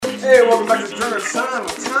Hey, welcome back to Turn of Sun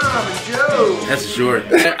with Tom and Joe. That's short.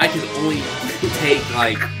 I can only take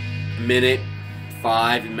like a minute,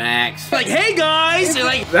 5 max. Like, hey guys! They're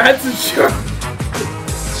like, That's a short.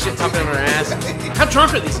 shit talking on our ass. How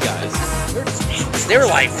drunk are these guys? They were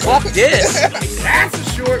like, fuck this. That's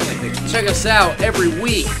a short. Like, check us out every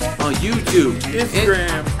week on YouTube,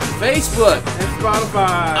 Instagram, Facebook, and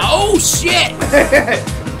Spotify. Oh shit!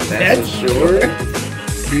 That's short.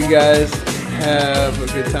 You guys have a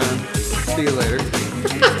good time. See you later.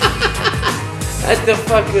 What the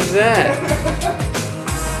fuck was that?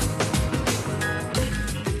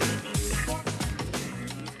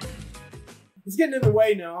 It's getting in the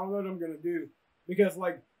way now. I don't know what I'm gonna do because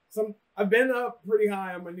I've been up pretty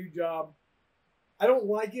high on my new job. I don't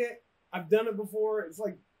like it. I've done it before. It's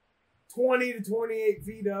like 20 to 28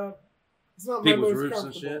 feet up. It's not People's my most roofs and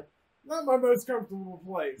comfortable. shit. Not my most comfortable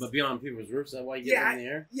place. But be on people's roofs, that's why you get in the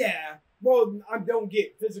air? Yeah. Well, I don't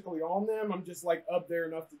get physically on them. I'm just like up there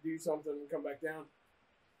enough to do something and come back down.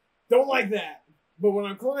 Don't like that. But when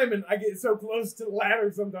I'm climbing, I get so close to the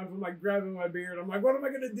ladder sometimes. I'm like grabbing my beard. I'm like, what am I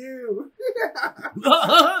going to do?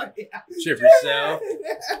 Shit for yourself.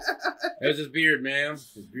 It was his beard, man.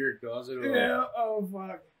 His beard caused it. Yeah. Oh,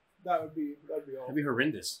 fuck. That'd be awful. That'd be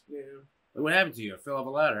horrendous. Yeah. Like, what happened to you? I fell off a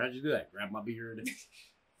ladder. How'd you do that? Grab my beard.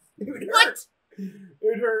 It would What? hurt. It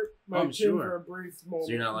would hurt my I'm chin sure. for a brief moment.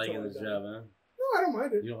 So you're not until liking I this done job, it. huh? No, I don't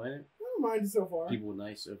mind it. You don't like it? I don't mind it so far. People were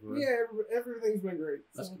nice so far. Yeah, everything's been great.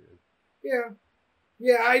 That's So, good. yeah.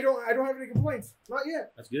 Yeah, I don't have any complaints. Not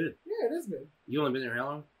yet. That's good. Yeah, it is good. You only been there how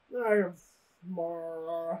long? I have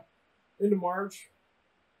into March.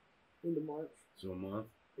 So a month.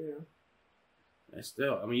 Yeah. That's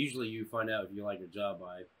still. I mean, usually you find out if you like your job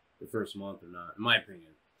by the first month or not. In my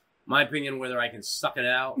opinion. My opinion, whether I can suck it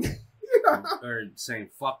out or saying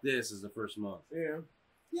fuck this is the first month. Yeah.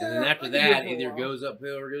 And then after that, either goes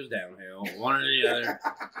uphill or goes downhill. One or the other.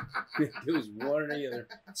 It goes one or the other.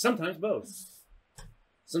 Sometimes both.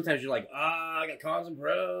 Sometimes you're like, I got cons and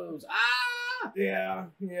pros. Yeah,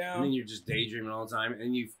 yeah. And then you're just daydreaming all the time. And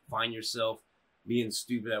then you find yourself being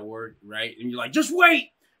stupid at work, right? And you're like, just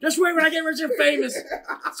wait when I get rich and famous.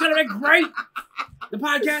 It's going to be great. The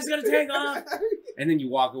podcast's going to take off. And then you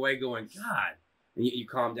walk away going, God. And you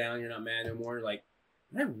calm down. You're not mad no more. You're like,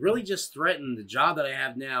 I really just threatened the job that I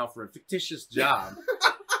have now for a fictitious job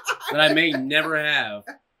that I may never have.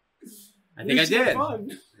 I think I did.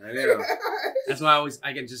 Fun. I know. That's why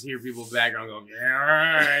I can just hear people in the background going, yeah, all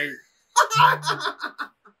right.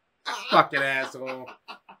 Fucking asshole.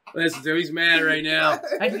 Listen to him. He's mad right now.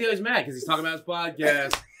 I think he's mad because he's talking about his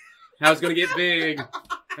podcast. How it's going to get big.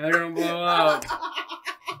 How they're going to blow up.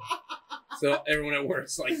 So everyone at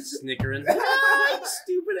work's like snickering.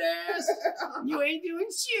 Stupid ass. You ain't doing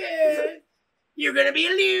shit. You're going to be a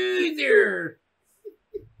loser.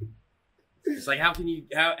 It's like, how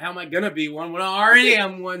am I going to be one when I already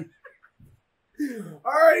am one?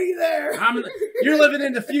 Already there. You're living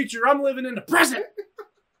in the future. I'm living in the present.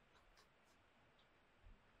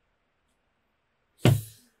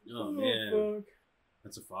 Oh, man. Fuck.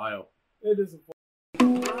 That's a file. It is a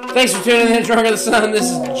fun. Thanks for tuning in to Drunk of the Sun.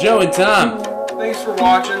 This is Joe and Tom. Thanks for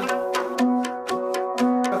watching.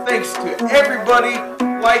 Thanks to everybody.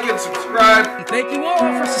 Like and subscribe. And thank you all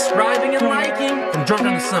for subscribing and liking from Drunk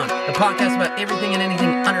on the Sun, the podcast about everything and anything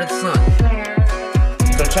under the sun.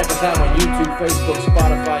 So check us out on YouTube, Facebook,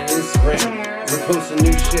 Spotify, Instagram. We're posting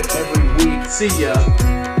new shit every week. See ya.